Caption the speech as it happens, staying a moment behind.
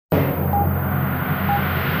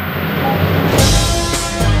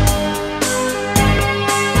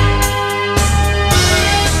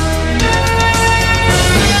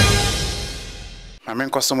I'm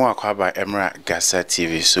in Kosomo by Emra GHASA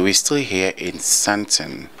TV. So we're still here in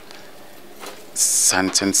Santon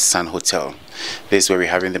Sun Hotel. This is where we're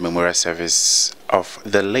having the memorial service of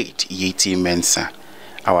the late Yeti Mensah,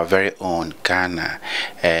 our very own Ghana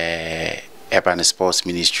Urban Sports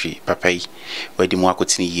Ministry. Papa, where the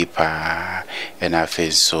Mwakutini Yipa and our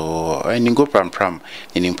face. So, and you go pram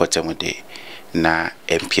in important day. Na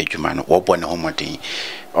MP Jumano, or born home day.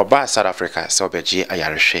 Oba South Africa, so be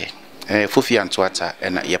GHASA. Fufi Antwata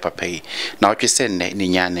and Yapapay. Now, you send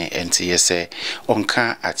Ninyane and TSA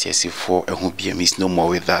Onka at TSC4 and who be no more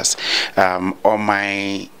with us. On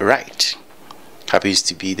my right happens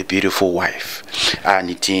to be the beautiful wife,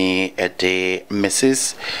 Aniti at the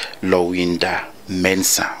Mrs. Lowinda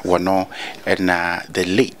Mensah, wano and the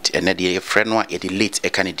late and the friend one at the late a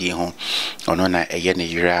Canadian home on a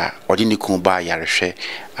yenera or didn't come by Yarishe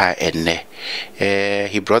and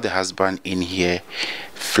he brought the husband in here,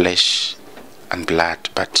 flesh and blood,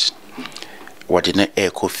 but what did not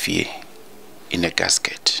echo fear in a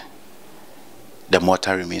casket. The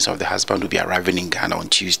mortal remains of the husband will be arriving in Ghana on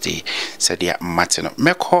Tuesday, said yeah, Martin.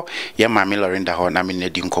 Meko, yeah, Mammy Lorinda Horn, I mean,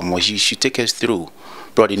 she should take us through.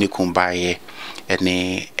 Brody Nikumbaye, and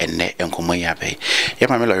Kumoyabe. Yeah,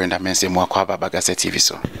 Mammy Lorinda means a more Kwaba GHASA TV.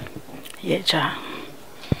 So, yeah,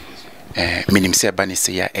 minim se bani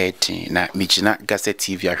se ya 18 na michina GHASA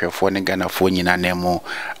TV ahwefo ne Ghana fo nyina nemo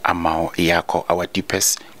amao yako our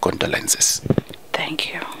deepest condolences.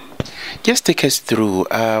 Thank you. Just take us through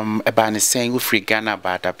a bani saying we free Ghana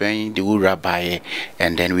about the Ura Baye,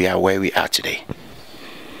 and then we are where we are today.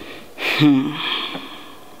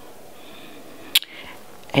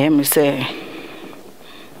 I say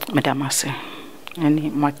Madam Ase any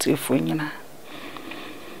motive for nyina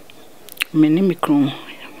menimikru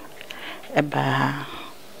eba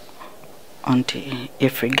on the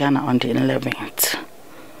free Ghana on the 11th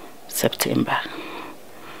September,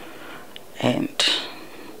 and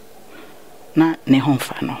na ne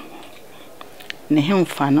homfano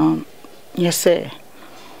yes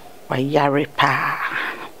wa yare pa,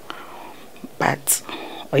 but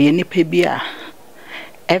oyeni pebia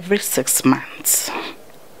every 6 months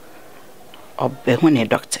of the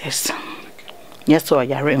doctors. Yes, or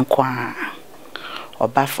yare nkwa or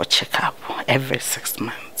back for checkup every 6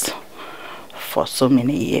 months for so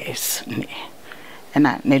many years. And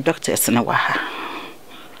the doctors in a waha.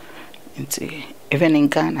 Even in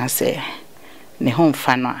Ghana, say, the home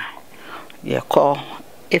fanwa, they call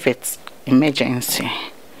if it's emergency,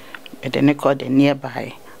 but then they call the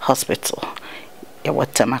nearby hospital.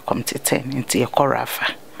 What time I come to 10 into your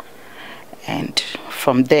Korafa, and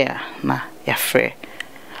from there, na you're free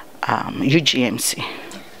UGMC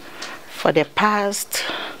for the past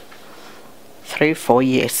 3-4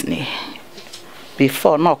 years,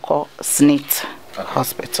 before no call SNIT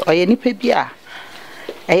hospital or any pebia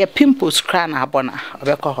a pimples cran abona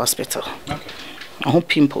or hospital. Okay.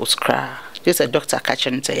 Pimples cry. Just a doctor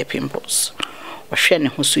catching say pimples or sharing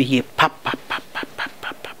who so ye pap.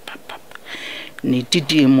 Ni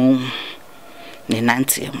didi mo ni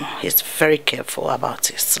nanti mo. He's very careful about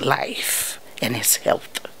his life and his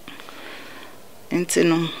health. And you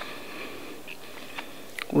know,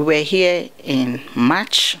 we were here in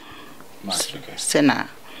March. Okay. Sena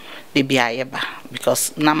the biayeba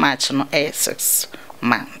because na March no 6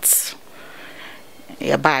 months.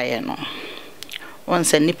 Ya baye no.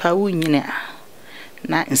 Once nipa wunyina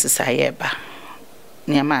na insisa yeba.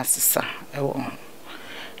 Ni amasisa ewo.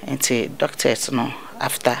 And doctors no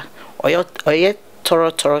after oye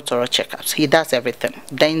thorough checkups. He does everything.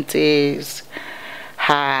 Dentist,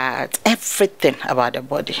 heart, everything about the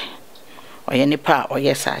body. Oye nipa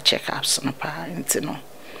oye sa checkups no pa no.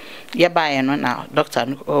 Yeah, by no now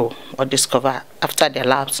doctor or discover after the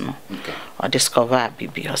labs no. Okay. Or discover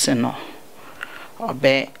BB or say no. Or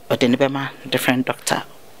be or the nibema different doctor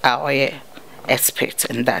oye expert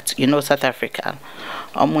in that. You know South Africa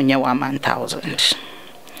omunye 1,000.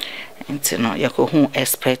 And you know, you who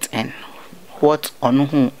expert in what on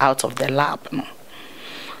who out of the lab, no.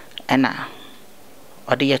 And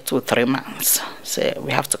or the 2-3 months. So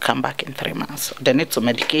we have to come back in 3 months. They need some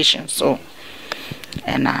medication. So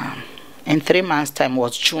and in 3 months time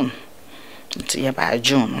was June. Until by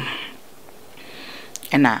June.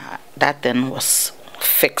 And that then was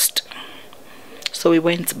fixed. So we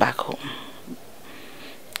went back home.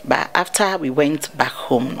 But after we went back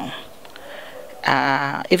home, no.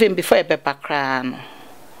 Even before a paper cry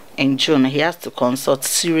in June, he has to consult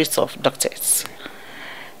series of doctors,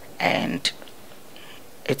 and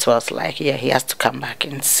it was like, yeah, he has to come back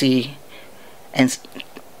and see and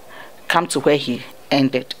come to where he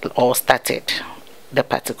ended or started the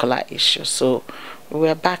particular issue. So we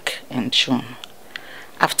were back in June.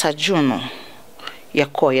 After June,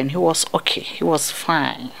 and he was okay, he was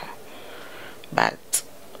fine. But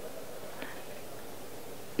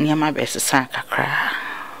Nyama Besisa kakra.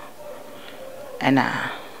 And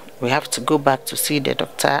we have to go back to see the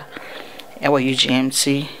doctor at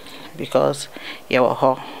UGMC because you were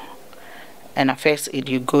home. And at first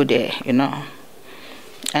you go there, you know.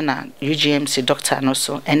 And UGMC doctor and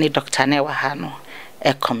also any doctor never had no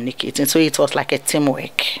communicating. So it was like a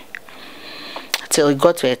teamwork. Till it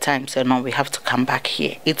got to a time said no, we have to come back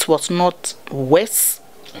here. It was not worse,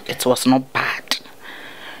 okay. It was not bad.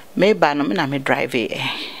 Maybe I me drive here.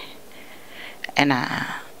 And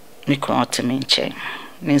me couldn't to me change.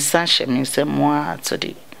 Mensah'S me say more to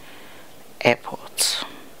the airport.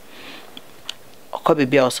 Could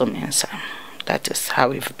be also Mensah. That is how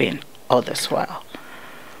we've been all this while.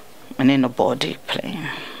 And in a body plane.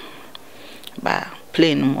 But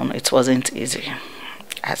plane, it wasn't easy,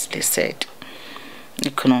 as they said. You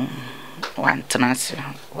couldn't. One tenancy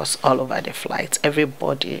was all over the flight.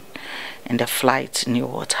 Everybody in the flight knew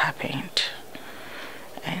what happened,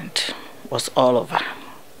 and was all over.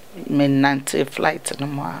 Menante flight no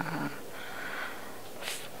more.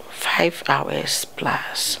 5 hours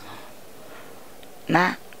plus.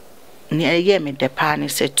 Now, near me the pan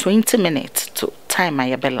said 20 minutes to time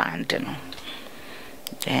I be landing.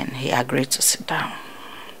 Then he agreed to sit down.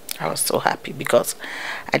 I was so happy because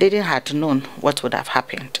I didn't have known what would have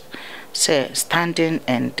happened. So standing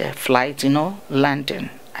and the flight, you know,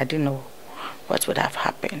 landing, I didn't know what would have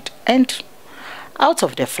happened. And out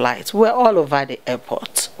of the flight, we're all over the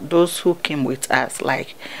airport. Those who came with us,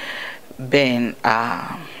 like Ben,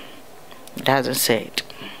 doesn't say it.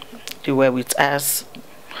 They were with us.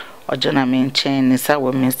 Or Jonathan Chen, is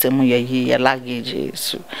our Mr. Muya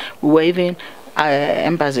luggages. We were even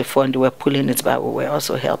embassy phone, they were pulling it, but we were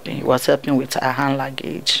also helping. He was helping with our hand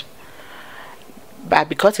luggage. But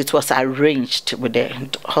because it was arranged with the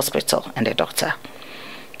hospital and the doctor,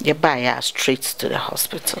 they buy us straight to the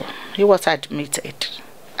hospital. He was admitted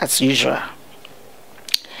as usual.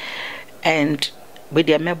 And with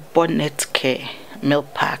their bonnet care,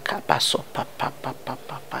 milk pack, baso,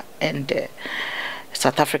 and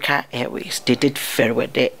South Africa Airways, they did very well.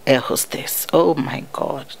 The air hostess, oh my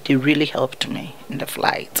God, they really helped me in the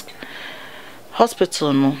flight.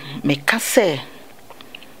 Hospital no, me kase,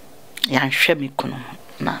 yanhwe me kuno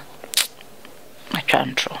na, I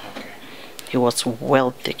can't draw. He was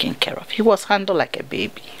well taken care of. He was handled like a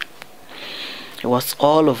baby. He was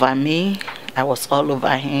all over me. I was all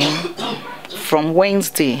over him. From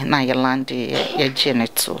Wednesday, na yelandi ye journey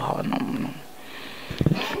to Honum.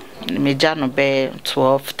 Mejano be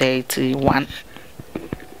 12:31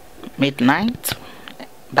 midnight.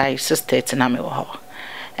 By 6:30 na me wo.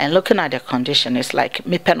 And looking at the condition, it's like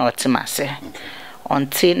me penalty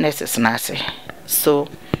until nurses nurse. So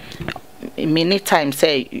many times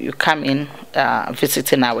say you come in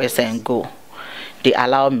visiting hours and go. They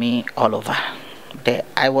allow me all over.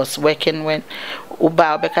 I was working when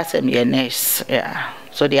Uba because I'm a nurse, yeah.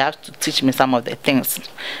 So they have to teach me some of the things.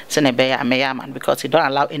 Because he don't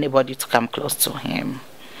allow anybody to come close to him.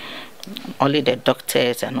 Only the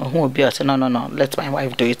doctors and who will be say no, let my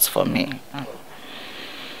wife do it for me.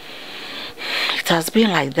 It has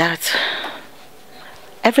been like that.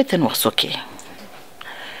 Everything was okay.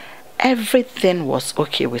 Everything was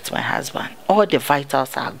okay with my husband. All the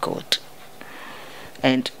vitals are good.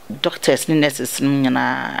 And doctors, nurses,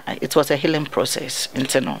 it was a healing process,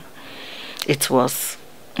 internal. It was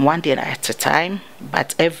one day at a time,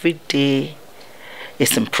 but every day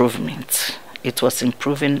is improvement. It was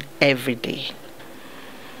improving every day.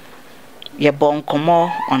 You're born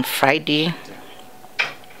on Friday.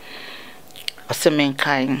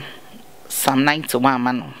 Kind Psalm 91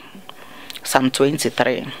 man, Psalm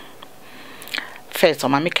 23. First,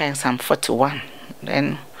 I'm making Psalm 41,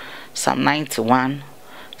 then Psalm 91,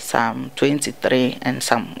 Psalm 23, and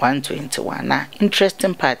Psalm 121. Now,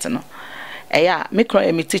 interesting part, no? Yeah, me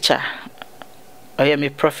teacher, I am a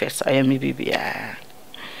professor, I am a BBI.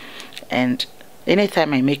 And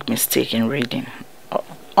anytime I make mistake in reading,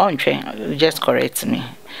 on train, just correct me.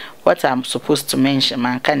 What I'm supposed to mention,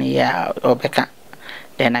 man, can hear or better,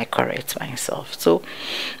 then I correct myself. So,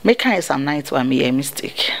 making Psalm 91 me a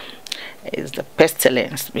mistake. Is the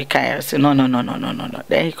pestilence, because I said no.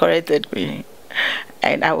 Then he corrected me,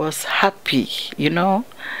 and I was happy, you know.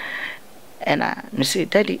 And I say,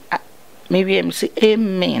 Daddy, maybe I say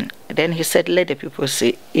amen. Then he said, let the people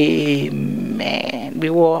say amen.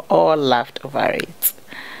 We were all laughed over it.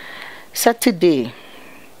 Saturday,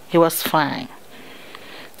 he was fine,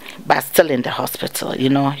 but still in the hospital, you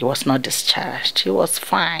know. He was not discharged. He was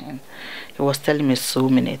fine. He was telling me so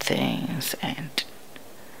many things, and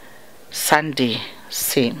Sunday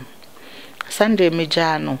same. Sunday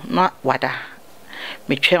mejano not wada.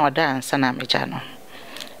 Me train wada and sana mejano.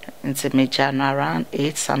 Into mejano around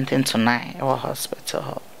 8 something to 9 or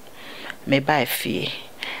hospital. Me buy fee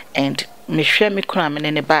and me share me kuna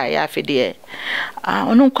me ne buy ya fi de.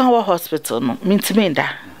 Onu kwa hospital no minti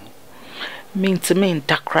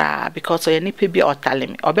kra because o ni pebi otale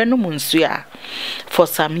me obenu munsu a for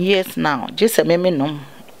some years now just me nom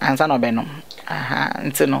ansa no obenu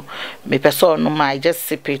nti no me person no I just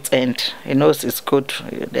sip it and he knows it's good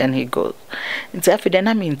then he goes nti afide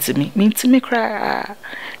na minti kra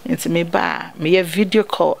nti me ba me ye video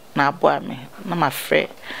call na aboa me na my friend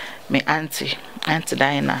me auntie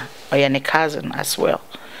Diana or your cousin as well.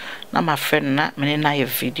 Now my friend na me na your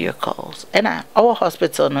video calls. And our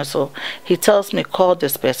hospital no so he tells me call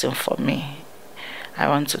this person for me. I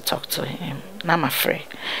want to talk to him. Now my friend.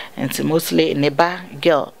 And it's mostly neighbor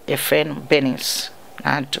girl, a friend Benny's.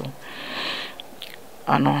 I do.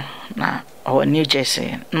 Oh no, na our New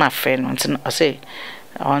Jersey. My friend wants to say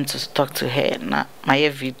I want to talk to her. Na my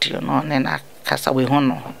video no and then I GHASA we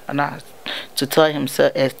hono. And to tell him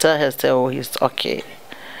tell her oh he's okay.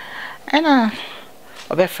 And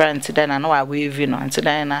obe friend today I know I wave you know and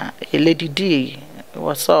today na Lady D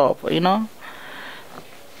what's up you know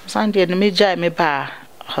Sunday no me jai me ba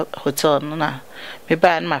hotel no na me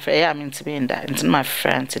ba na my friend yeah me to be in that and my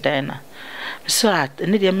friend today na so at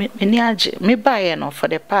need me ni age me ba here no for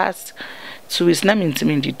the past 2 weeks na me to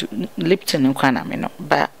me do Lipton and kwana me no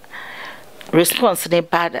but response ne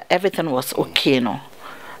bad everything was okay no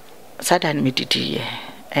suddenly me did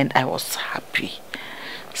and I was happy.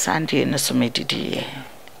 Sunday no so me did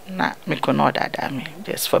na me could not order me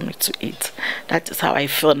just for me to eat. That is how I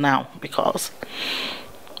feel now because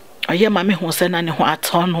I hear mommy who say na ne ho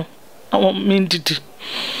atono no me did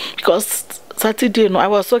because Saturday no I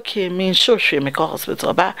was okay me show me call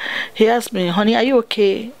hospital but he asked me honey are you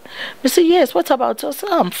okay me say yes what about us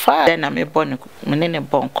I'm fine then I'm born me ne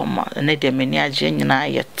born come and they me ni age nyina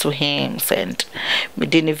yet to him send me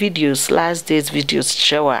did the videos last days videos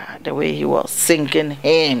show the way he was singing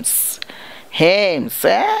hymns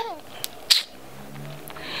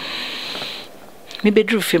me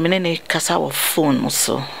bedroom fi me ne kasa wo phone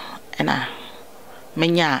so and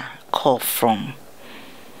menya call from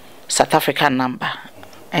South African number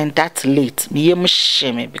and that's late me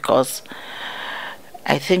shame because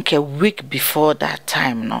I think a week before that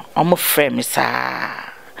time no I'm friend me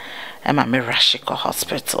sa am me rush to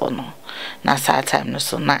hospital no na that time no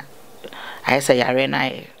so na I say yare na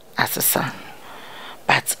asesa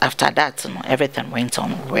but after that no everything went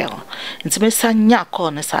on well into me sanya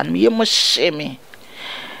call na san me shame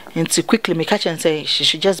into quickly me catch and say she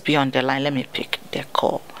should just be on the line let me pick the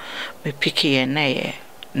call me pick here na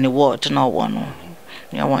ni ward no one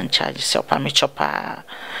no one charge so pa me chopa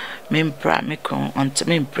me bra me kon until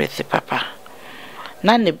me breathe papa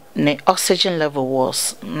na ne oxygen level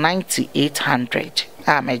was 9800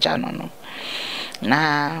 me jano no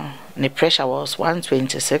na the pressure was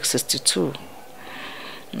 126/62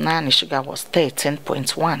 na the sugar was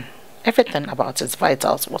 13.1 everything about his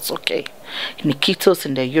vitals was okay. The ketos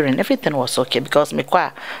in the urine, everything was okay because me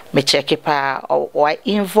check it or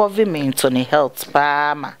involving me into the health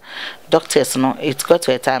pa doctors no it got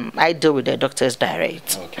to a time I deal with the doctors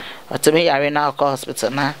direct. Okay. Or to me I now call hospital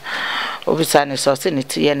na obisani so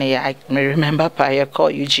I remember pa call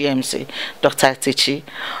UGMC Dr. Tichi.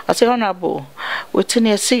 I say honorable within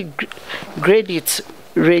a see grade it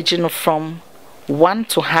ranging from 1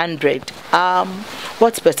 to 100,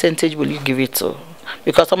 what percentage will you give it to?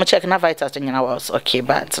 Because I'm checking my vitals and I was okay,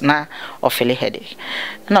 but now I feel a headache.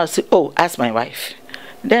 And I said, oh, ask my wife.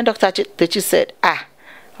 Then Dr. Techi said,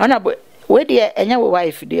 honorable, where dear and your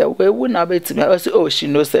wife dear, where wouldn't I be to me? I said, oh, she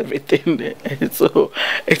knows everything. So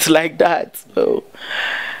it's like that. So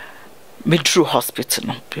me drew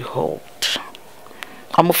hospital, behold.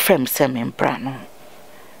 I'm a friend, Sam Brano.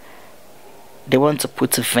 They want to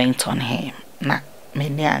put a vent on him. Na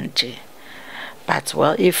many anje but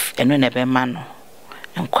well if eno nebe mano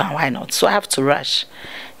why not so I have to rush.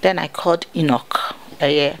 Then I called Enoch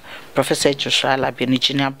Professor Joshua Labiani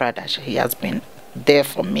junior brother. He has been there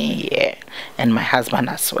for me here and my husband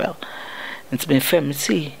as well. It's been firm.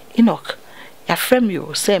 See Enoch your friend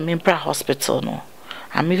you say me bra hospital no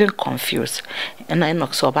I'm even confused and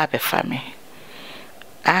Enoch so bad for me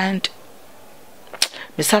and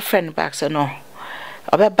Mr. friend back said no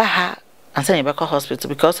obebaha and send back to hospital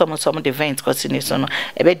because some of the events continue so no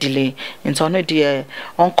a bit delay into no dear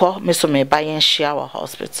uncle me so me buy and share our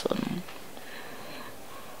hospital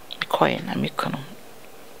coin na me kono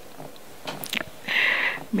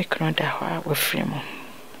da wa free mo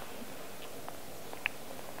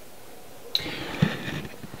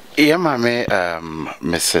Yeah, mame,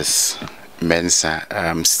 Mrs.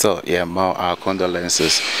 Mensah, still, yeah, more our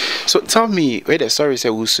condolences. So tell me, wait, sorry, say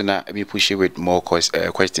Usuna, me push you with more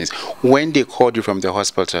questions. When they called you from the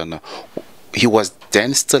hospital, no, he was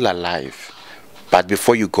then still alive, but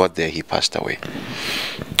before you got there, he passed away.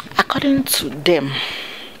 According to them,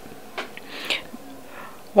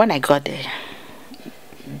 when I got there,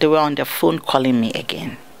 they were on the phone calling me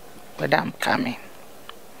again, whether I'm coming.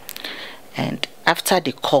 And after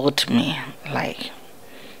they called me, like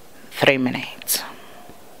 3 minutes,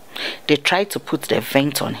 they tried to put the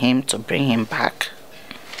vent on him to bring him back.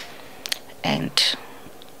 And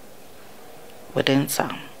within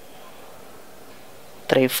some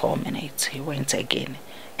 3-4 minutes, he went again.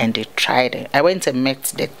 And they tried it. I went and met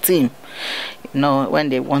the team. You know, when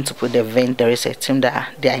they want to put the vent, there is a team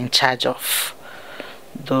that they are in charge of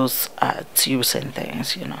those tubes and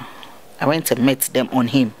things, you know. I went and met them on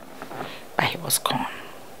him, but he was gone.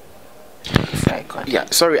 Yeah,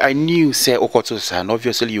 sorry, I knew say Okoto, and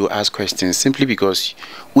obviously you ask questions simply because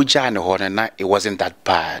it wasn't that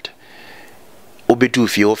bad. Obedu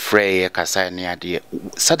feel frey kasa ni ade.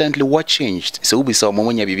 Suddenly what changed? So we saw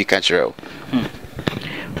momonya bibi kachero.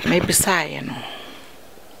 Maybe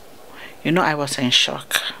you know, I was in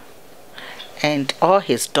shock, and all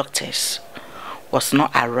his doctors was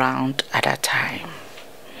not around at that time,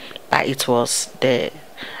 but it was the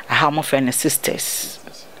homophobic sisters.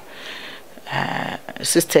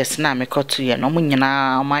 Sisters na me kotu ye no mu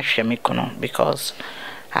nyina ma hwe me kono because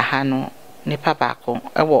aha no nipa baako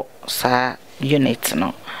ewo sa unit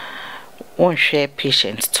no won share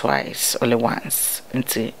patient twice, only once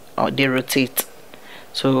until they rotate.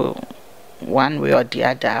 So one way or the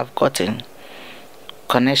other I've gotten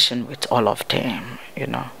connection with all of them, you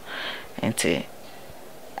know. And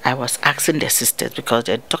I was asking the sisters because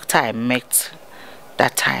the doctor I met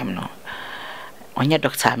that time, no, on your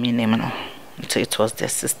doctor I mean name, no. So it was the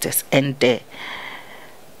sisters, and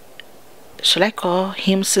should I call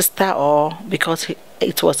him sister, or because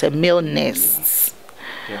it was a male nurse?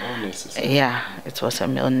 Yeah, it was a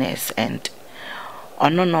male nurse, and oh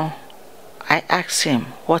no, I asked him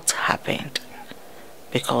what happened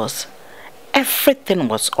because everything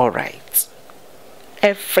was all right.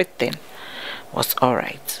 Everything was all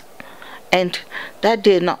right, and that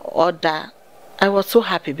day no order. I was so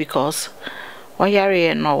happy because when you're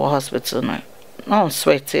in our hospital, no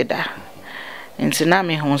sweated. Into na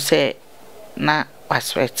me who say na was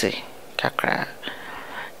sweaty kakra.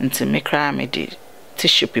 Into me cry me the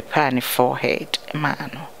tissue paper on the forehead,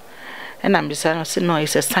 man. And I'm just saying no,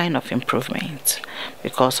 it's a sign of improvement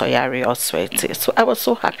because I was sweaty. So I was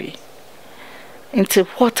so happy. Into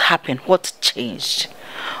what happened, what changed?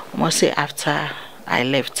 I must say after I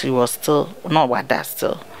left, he was still not what that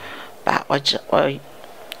still, but onyane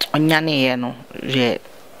no yeah,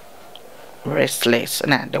 restless,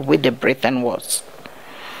 and the way the breathing was,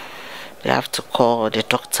 they have to call the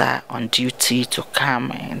doctor on duty to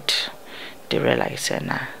come, and they realize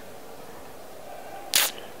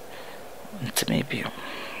maybe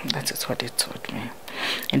that is what they told me.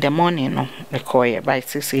 In the morning, no, they call you by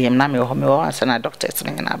 6 a.m. Now me home and doctors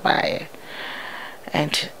buy,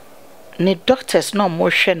 and the doctors no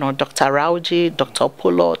motion no Dr. Rauji, Dr.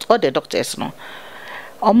 Pulot, all the doctors no.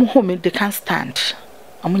 Home they can't stand.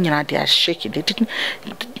 They are shaking. They didn't.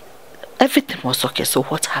 Everything was okay. So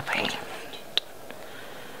what happened?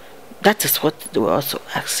 That is what they were also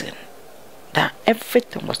asking. That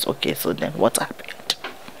everything was okay. So then what happened?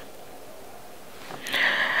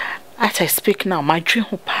 As I speak now, my dream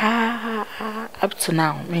up to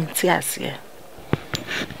now, Mensah'S here.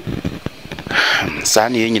 So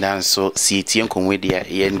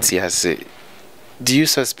do you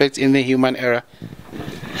suspect in the human error?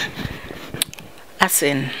 As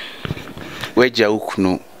in, where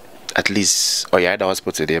Jaukno, at least, or you're at the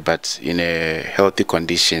hospital there, but in a healthy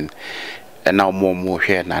condition, and now more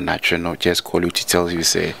here, na natural, just call you to tell you,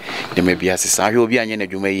 say, there may be a sister, I will be an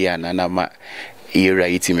energy, and I'm era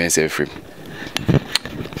 80 minutes free.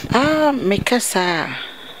 Mikasa,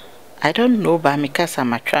 I don't know, but Mikasa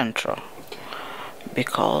Matrantro,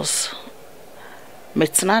 because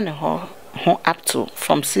Metnani ho up to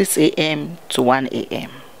from 6 a.m. to 1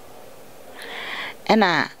 a.m.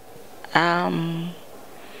 And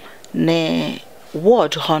ne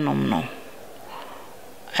ward honum no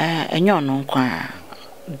enyo no kwa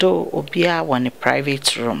do obia one a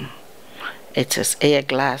private room. It is air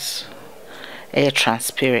glass, air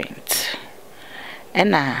transparent.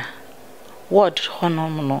 And ward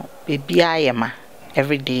honum no baby ayema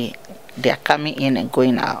every day they are coming in and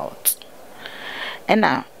going out. And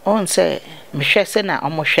on say me hwe say na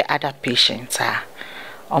omo hwe other patients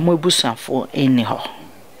omo busanfo eni ho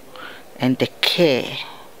and the care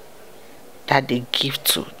that they give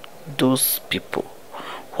to those people,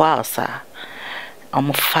 whilst our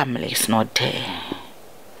family is not there.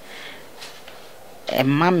 A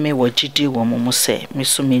mammy was GD woman say,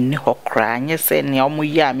 Miss Minnie Hokra, and yes, and Yamu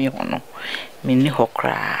Yami Hono, Minnie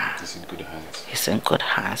Hokra. It's in good hands. It's in good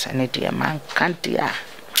hands, and a dear man can't dear.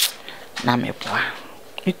 Nameboa,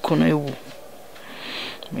 you couldn't.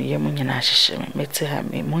 Me Yamunina, she met her,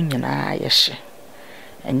 me Munina, yes,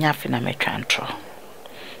 and Yafina me trantro.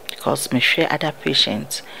 Because me share other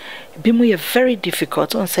patients, be more very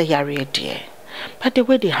difficult on say yari dear, but the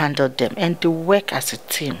way they handle them and they work as a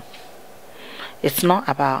team. It's not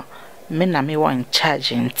about me na me in charge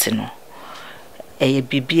intino. A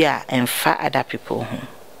bibia and far other people home.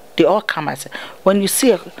 They all come as when you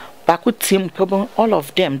see a baku team people, all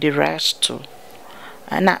of them they rush to.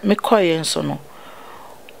 And na me koye so no.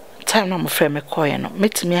 Time no me friend me koye no. Me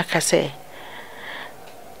to me aka say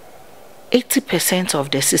 80% of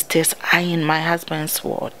the sisters are in my husband's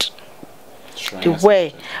ward. The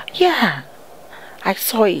way, yeah, I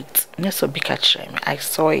saw it. Yes, I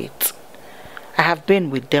saw it. I have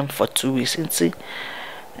been with them for 2 weeks.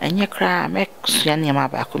 And you cry, make Suanyama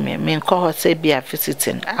back with me. Me and call her say be a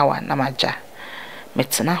visiting our Namaja.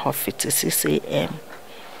 Metana her 56 a.m.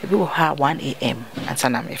 We will have 1 a.m. and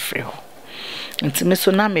Sana me free her. Into me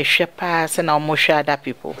so now me share pass and almost share other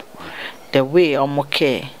people. The way almost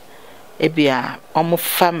care. Ebia almost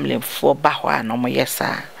family for Bahwa no more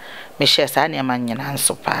yesa. Me share Sanya man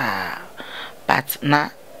so pa. But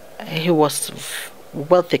now he was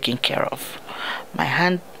well taken care of. My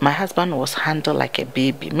husband was handled like a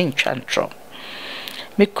baby. Me chantro.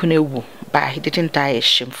 Me kunewu, but he didn't die a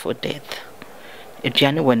shameful death.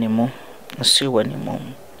 Ediane wanimu, nsu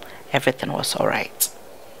wanimu. Everything was alright.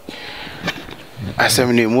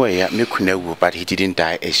 But he didn't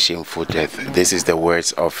die a shameful death. This is the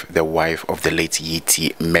words of the wife of the late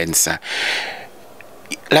Yeti Mensah.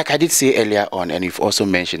 Like I did say earlier on, and you've also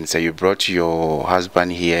mentioned, so you brought your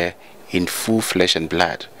husband here in full flesh and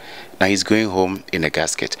blood. Now he's going home in a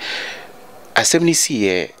casket. As 70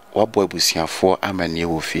 year, what boy was here for Amani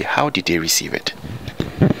Wofi? How did they receive it?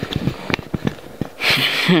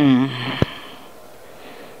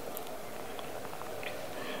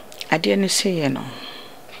 I didn't see, you know.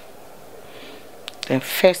 The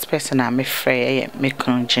first person I'm afraid, my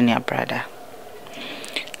junior brother,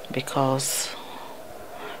 because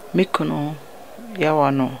Mikuno,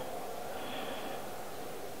 Yawano,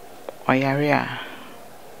 or Yaria,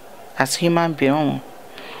 as human being,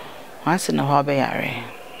 once in a hobby,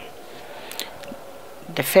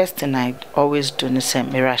 the first thing I always do is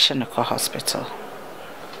send me ration to hospital.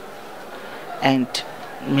 And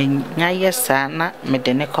me nyaya sana me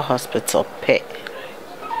deneko hospital pe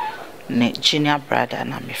ne junior brother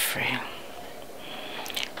na me friend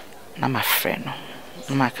na my friend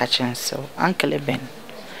no ma catching so uncle Ben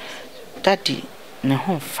daddy ne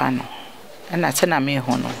ho fa no na say na me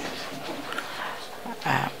ho no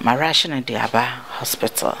my ration at the Aba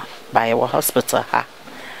hospital by our hospital ha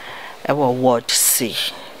our ward C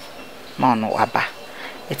Mount Aba.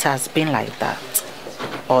 It has been like that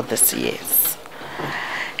all these years.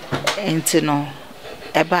 Enti no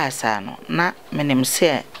eba asa no na menim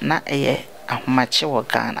se na eye ahomache wo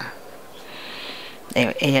Ghana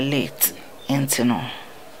eye late. Enti no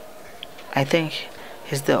I think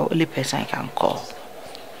he's the only person I can call.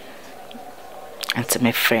 Enti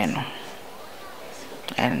my friend no.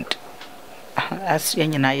 And as you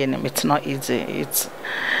know, it's not easy.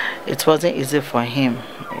 It wasn't easy for him.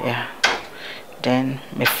 Yeah. Then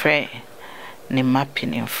my friend ni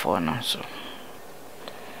mapping in for no so.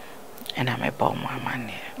 And I'm a bomb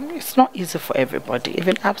man. It's not easy for everybody.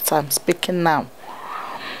 Even after I'm speaking now.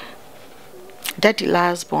 Daddy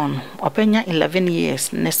last born, Openya 11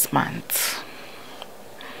 years next month.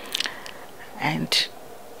 And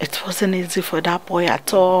it wasn't easy for that boy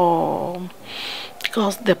at all.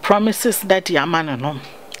 Because the promises that your man no,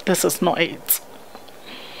 this is not it.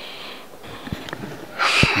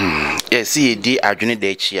 Yes, the adwene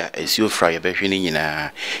de chia esi ofra ye behwene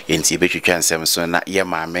nyina enti betwetwa nsem so na ye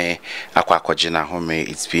maame akwakogena home.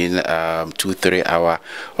 It's been 2-3 hour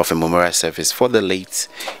of a memorial service for the late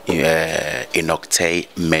T3ARS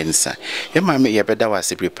Mensah. Ye maame ye beda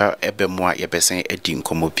wase prepare ebemu a ye besen edi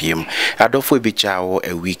nkomo biem adofo bi chawo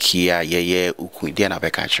a week here ye uku dia na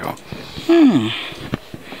beka chiro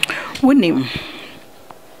Wunim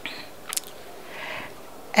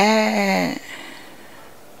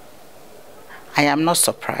I am not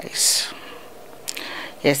surprised.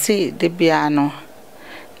 You see, the piano,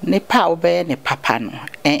 ne pa obey ne papa no,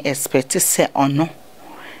 and expect to say or no,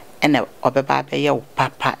 and obey your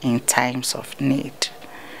papa in times of need.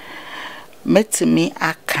 met me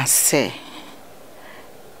I can say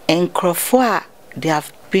Encrofoa they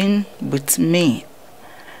have been with me.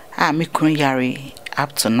 Me kun yari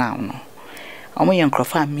up to now no. Omo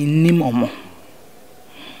Encrofoa me nimomo.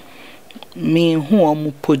 Me who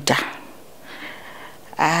omo poda.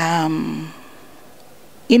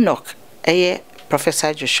 Enoch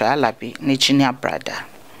Professor Joshua Alabi, ne junior brother.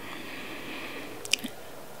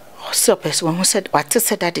 So person who said what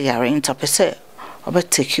said that they are in top say I'll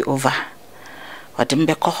take you over. Or dem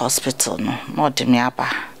be call hospital no, not dem aba.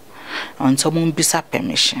 Until mum bisa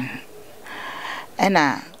permission. And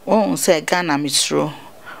won't say Ghana misro.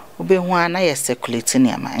 Ube one I circulating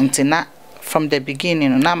yama. Intina from the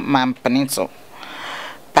beginning na man peninsula.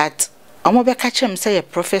 But Omo be catch him say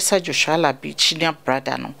Professor Joshua Alabi junior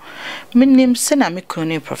brother no. Me name say na me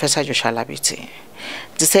kunu Professor Joshua Alabi ti.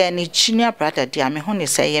 To say any junior brother dia me ho ne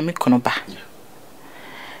say ye me kunu ba.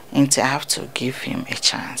 And I have to give him a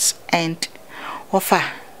chance. And ofa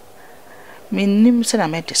me name say na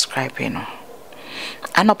me describe you know.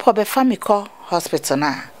 Anopo be fa me call hospital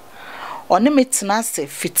na. Oni me tena se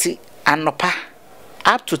fiti anopa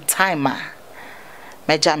up to time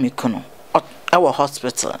meja me kunu our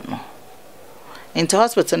hospital no. Into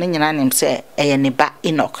hospital ni nyina nim say ne ba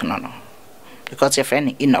Enoch no because your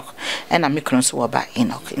friend Enoch and am mikron so ba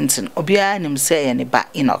Enoch into obia nim say ne ba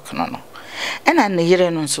Enoch no and an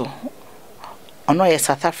yire no so ono ye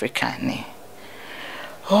South Africa ni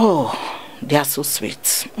oh they are so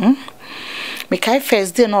sweet me kai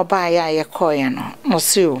first day no ba ya call you no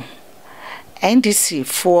see o NDC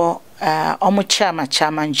for omo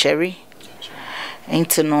chairman Jerry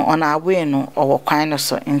into no on our way no or kind of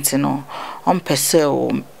so into no on pese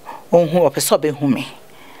on who or pese be who me.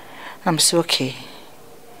 I'm so okay.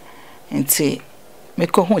 Into me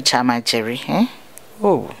ko who chama Jerry, eh?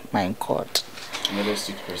 Oh my God. Another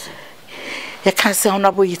sick person. You can't say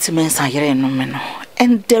honorable it means I hear no me no.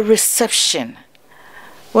 And the reception.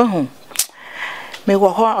 Well, me wo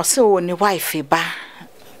ho so ni wife ba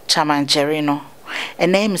chama Jerry no.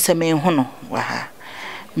 And name say me hu no wa ha.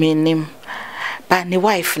 Me nim but the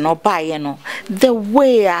wife no buy you know the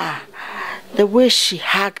way she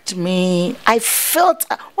hugged me I felt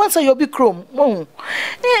once I be chrome na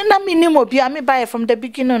me nimo bia me buy from the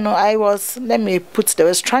beginning no I was let me put the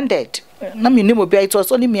word stranded na me nimo bia it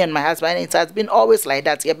was only me and my husband and it has been always like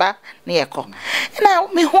that yeba na yeko now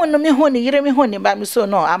me hone yire me hone ba me so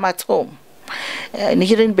no I'm at home but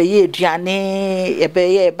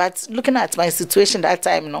looking at my situation that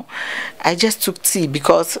time no I just took tea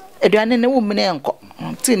because eduane ne woman enko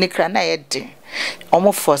tea ne kra na yede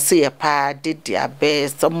almost for say a pa did their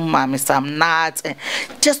best some nuts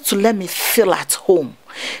just to let me feel at home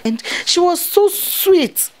and she was so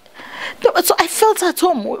sweet. So I felt at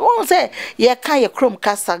home. One say, "Yeah, can you chrome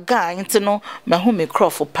GHASA guy into no my home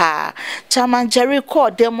crop pa." Chairman Jerry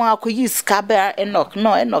called them. I could use Caber Enoch.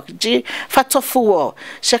 No Enoch G. Fatofu.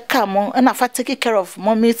 She come and I take care of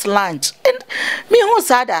mommy's lunch. And me who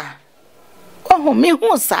sada? Oh, me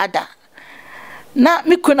who sada? Na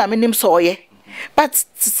me kuna me nim so ye. But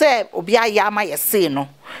say obia yama ye say no.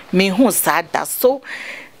 Me who sada so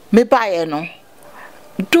me buy no.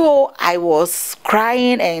 Though I was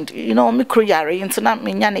crying and me crying into not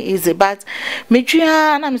me easy, but me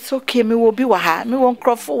and I'm so okay, me will be waha, me won't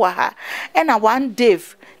cry for waha. And I want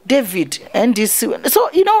David and this so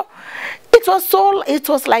it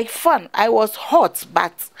was like fun. I was hot,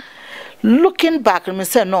 but looking back, me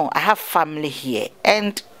say no, I have family here.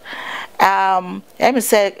 And let me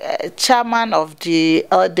say chairman of the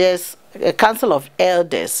elders, council of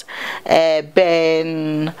elders,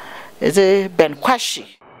 Ben Kwashi.